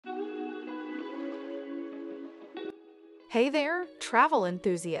Hey there, travel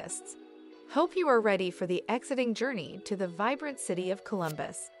enthusiasts! Hope you are ready for the exciting journey to the vibrant city of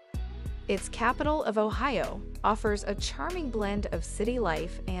Columbus. Its capital of Ohio offers a charming blend of city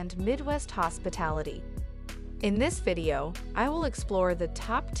life and Midwest hospitality. In this video, I will explore the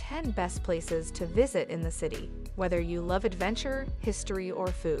top 10 best places to visit in the city, whether you love adventure, history, or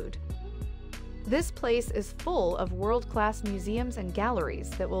food. This place is full of world-class museums and galleries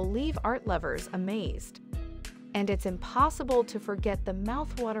that will leave art lovers amazed. And it's impossible to forget the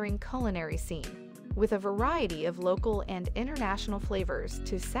mouth-watering culinary scene, with a variety of local and international flavors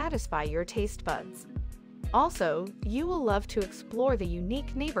to satisfy your taste buds. Also, you will love to explore the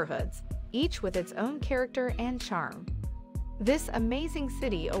unique neighborhoods, each with its own character and charm. This amazing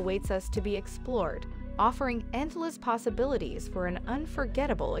city awaits us to be explored, offering endless possibilities for an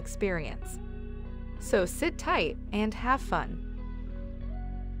unforgettable experience. So sit tight and have fun.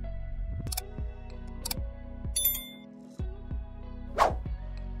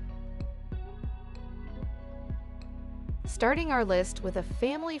 Starting our list with a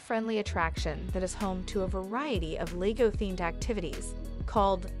family-friendly attraction that is home to a variety of LEGO-themed activities,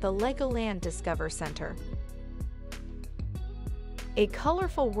 called the LEGOLAND Discover Center. A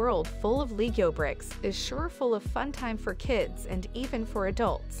colorful world full of Lego bricks is sure full of fun time for kids and even for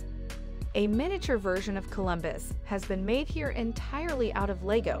adults. A miniature version of Columbus has been made here entirely out of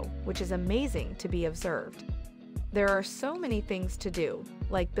Lego, which is amazing to be observed. There are so many things to do,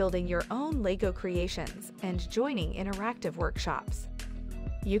 like building your own LEGO creations and joining interactive workshops.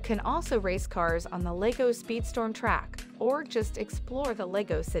 You can also race cars on the LEGO Speedstorm track or just explore the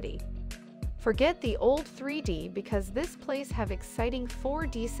LEGO city. Forget the old 3D because this place has exciting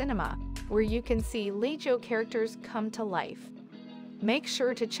 4D cinema where you can see LEGO characters come to life. Make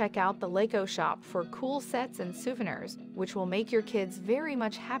sure to check out the LEGO shop for cool sets and souvenirs, which will make your kids very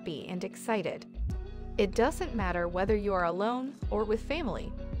much happy and excited. It doesn't matter whether you are alone or with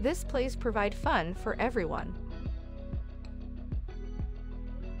family, this place provides fun for everyone.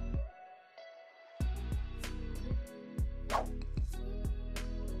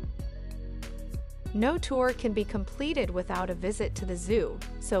 No tour can be completed without a visit to the zoo,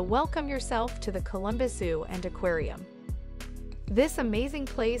 so welcome yourself to the Columbus Zoo and Aquarium. This amazing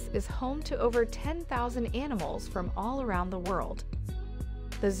place is home to over 10,000 animals from all around the world.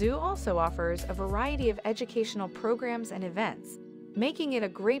 The zoo also offers a variety of educational programs and events, making it a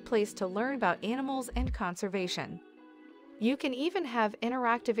great place to learn about animals and conservation. You can even have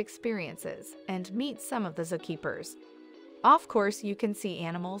interactive experiences and meet some of the zookeepers. Of course, you can see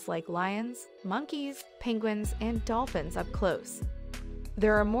animals like lions, monkeys, penguins, and dolphins up close.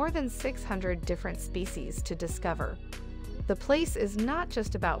 There are more than 600 different species to discover. The place is not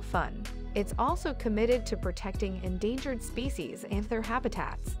just about fun, it's also committed to protecting endangered species and their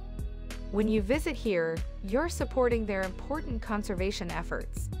habitats. When you visit here, you're supporting their important conservation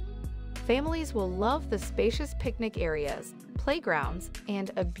efforts. Families will love the spacious picnic areas, playgrounds,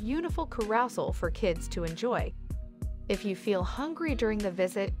 and a beautiful carousel for kids to enjoy. If you feel hungry during the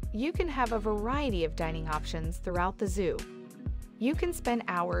visit, you can have a variety of dining options throughout the zoo. You can spend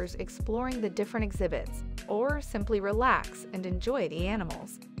hours exploring the different exhibits, or simply relax and enjoy the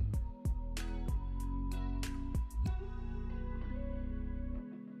animals.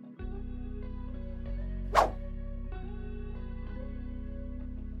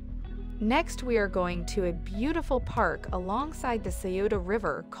 Next, we are going to a beautiful park alongside the Scioto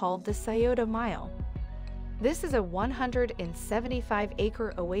River called the Scioto Mile. This is a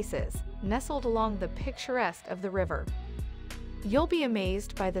 175-acre oasis nestled along the picturesque of the river. You'll be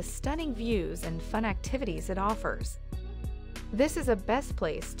amazed by the stunning views and fun activities it offers. This is a best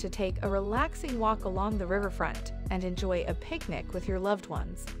place to take a relaxing walk along the riverfront and enjoy a picnic with your loved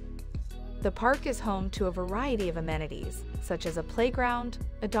ones. The park is home to a variety of amenities, such as a playground,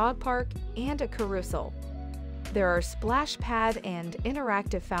 a dog park, and a carousel. There are splash pad and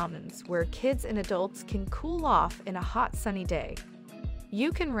interactive fountains where kids and adults can cool off in a hot sunny day.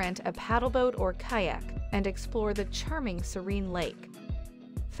 You can rent a paddleboat or kayak and explore the charming serene lake.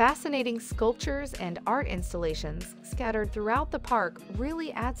 Fascinating sculptures and art installations scattered throughout the park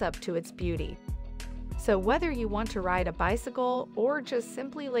really adds up to its beauty. So whether you want to ride a bicycle or just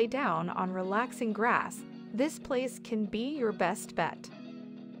simply lay down on relaxing grass, this place can be your best bet.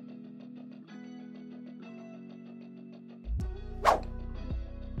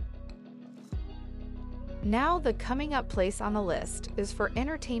 Now, the coming up place on the list is for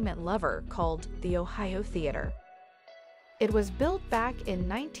entertainment lover called the Ohio Theater. It was built back in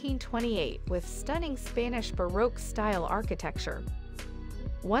 1928 with stunning Spanish Baroque-style architecture.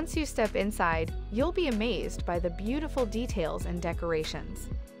 Once you step inside, you'll be amazed by the beautiful details and decorations.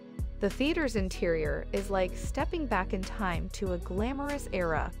 The theater's interior is like stepping back in time to a glamorous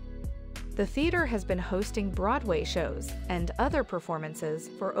era. The theater has been hosting Broadway shows and other performances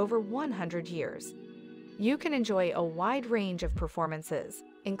for over 100 years. You can enjoy a wide range of performances,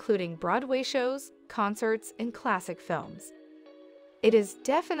 including Broadway shows, concerts, and classic films. It is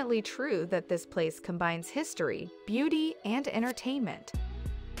definitely true that this place combines history, beauty, and entertainment.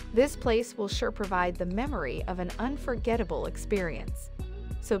 This place will sure provide the memory of an unforgettable experience.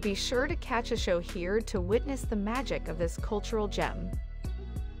 So be sure to catch a show here to witness the magic of this cultural gem.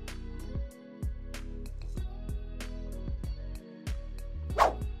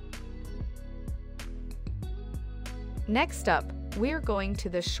 Next up, we're going to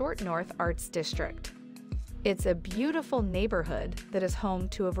the Short North Arts District. It's a beautiful neighborhood that is home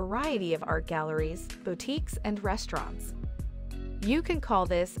to a variety of art galleries, boutiques, and restaurants. You can call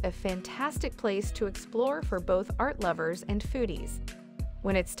this a fantastic place to explore for both art lovers and foodies.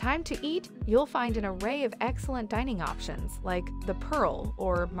 When it's time to eat, you'll find an array of excellent dining options like the Pearl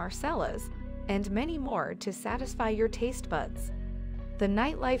or Marcella's, and many more to satisfy your taste buds. The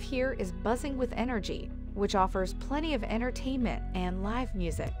nightlife here is buzzing with energy, which offers plenty of entertainment and live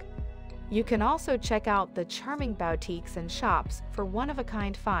music. You can also check out the charming boutiques and shops for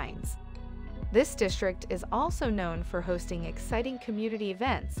one-of-a-kind finds. This district is also known for hosting exciting community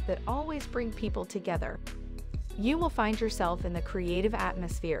events that always bring people together. You will find yourself in the creative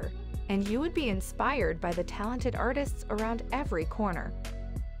atmosphere, and you would be inspired by the talented artists around every corner.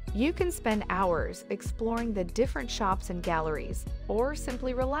 You can spend hours exploring the different shops and galleries, or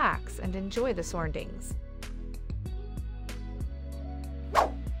simply relax and enjoy the surroundings.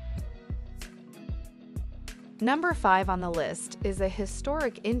 Number 5 on the list is a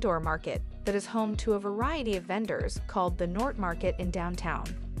historic indoor market that is home to a variety of vendors called the Nort Market in downtown.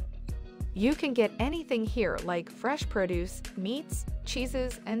 You can get anything here like fresh produce, meats,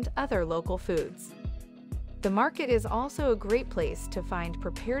 cheeses, and other local foods. The market is also a great place to find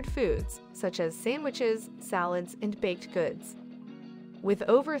prepared foods such as sandwiches, salads, and baked goods. With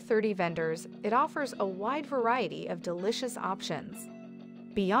over 30 vendors, it offers a wide variety of delicious options.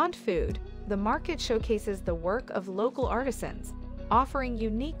 Beyond food, the market showcases the work of local artisans, offering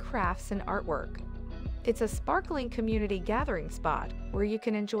unique crafts and artwork. It's a sparkling community gathering spot where you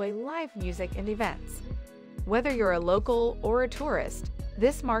can enjoy live music and events. Whether you're a local or a tourist,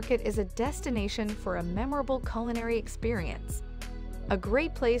 this market is a destination for a memorable culinary experience. A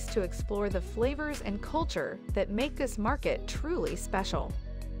great place to explore the flavors and culture that make this market truly special.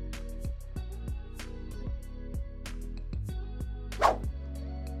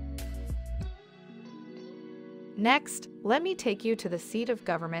 Next, let me take you to the seat of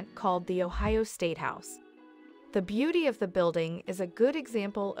government called the Ohio Statehouse. The beauty of the building is a good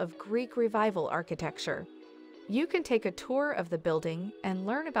example of Greek Revival architecture. You can take a tour of the building and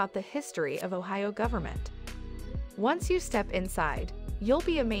learn about the history of Ohio government. Once you step inside, you'll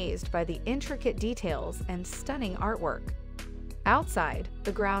be amazed by the intricate details and stunning artwork. Outside,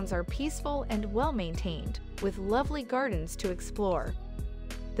 the grounds are peaceful and well-maintained, with lovely gardens to explore.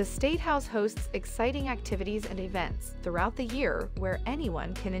 The Statehouse hosts exciting activities and events throughout the year where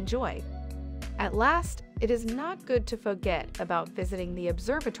anyone can enjoy. At last, it is not good to forget about visiting the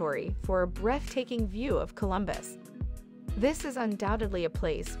observatory for a breathtaking view of Columbus. This is undoubtedly a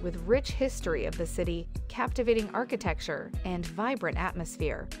place with rich history of the city, captivating architecture, and vibrant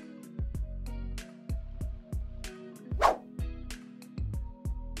atmosphere.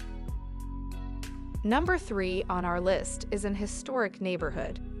 Number 3 on our list is an historic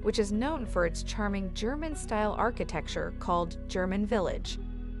neighborhood, which is known for its charming German-style architecture called German Village.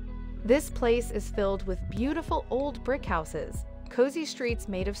 This place is filled with beautiful old brick houses, cozy streets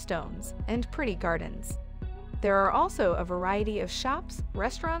made of stones, and pretty gardens. There are also a variety of shops,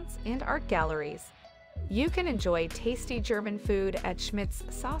 restaurants, and art galleries. You can enjoy tasty German food at Schmidt's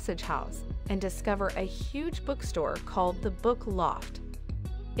Sausage House and discover a huge bookstore called the Book Loft.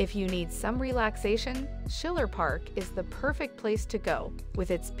 If you need some relaxation, Schiller Park is the perfect place to go,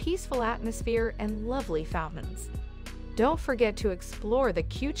 with its peaceful atmosphere and lovely fountains. Don't forget to explore the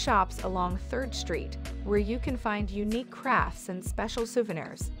cute shops along 3rd Street, where you can find unique crafts and special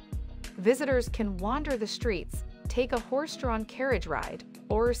souvenirs. Visitors can wander the streets, take a horse-drawn carriage ride,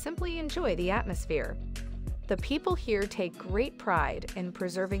 or simply enjoy the atmosphere. The people here take great pride in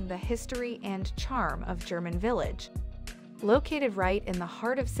preserving the history and charm of German Village. Located right in the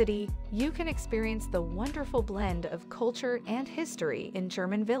heart of city, you can experience the wonderful blend of culture and history in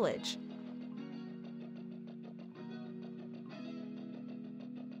German Village.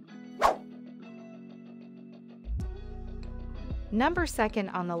 Number 2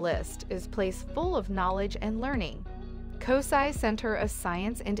 on the list is a place full of knowledge and learning. COSI Center of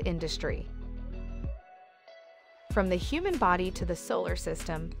Science and Industry. From the human body to the solar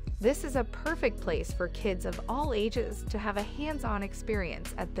system, this is a perfect place for kids of all ages to have a hands-on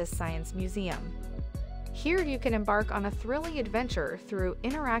experience at this science museum. Here you can embark on a thrilling adventure through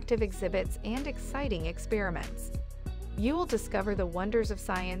interactive exhibits and exciting experiments. You will discover the wonders of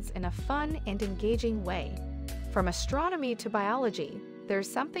science in a fun and engaging way. From astronomy to biology,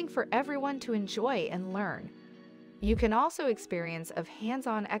 there's something for everyone to enjoy and learn. You can also experience of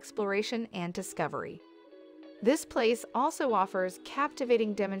hands-on exploration and discovery. This place also offers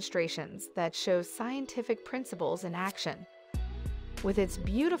captivating demonstrations that show scientific principles in action. With its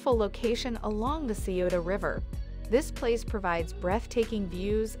beautiful location along the Scioto River, this place provides breathtaking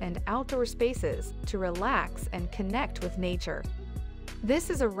views and outdoor spaces to relax and connect with nature.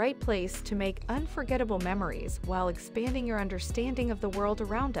 This is a right place to make unforgettable memories while expanding your understanding of the world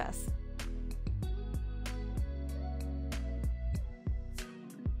around us.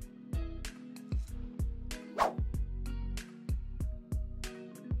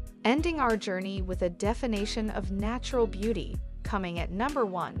 Ending our journey with a definition of natural beauty, coming at number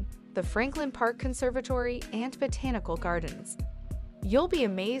 1, the Franklin Park Conservatory and Botanical Gardens. You'll be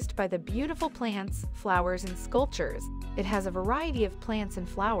amazed by the beautiful plants, flowers, and sculptures. It has a variety of plants and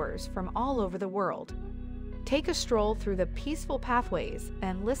flowers from all over the world. Take a stroll through the peaceful pathways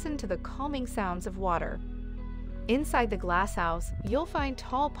and listen to the calming sounds of water. Inside the glass house, you'll find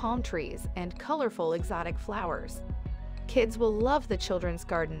tall palm trees and colorful exotic flowers. Kids will love the children's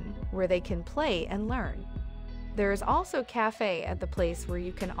garden, where they can play and learn. There is also a cafe at the place where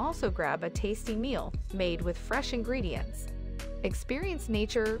you can also grab a tasty meal made with fresh ingredients. Experience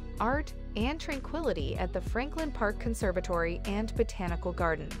nature, art, and tranquility at the Franklin Park Conservatory and Botanical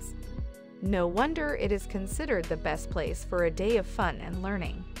Gardens. No wonder it is considered the best place for a day of fun and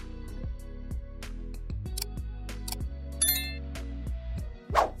learning.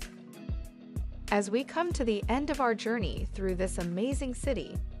 As we come to the end of our journey through this amazing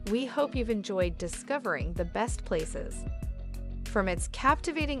city, we hope you've enjoyed discovering the best places. From its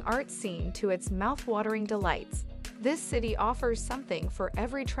captivating art scene to its mouth-watering delights, this city offers something for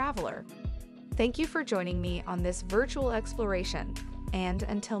every traveler. Thank you for joining me on this virtual exploration, and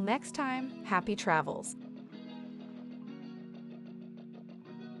until next time, happy travels!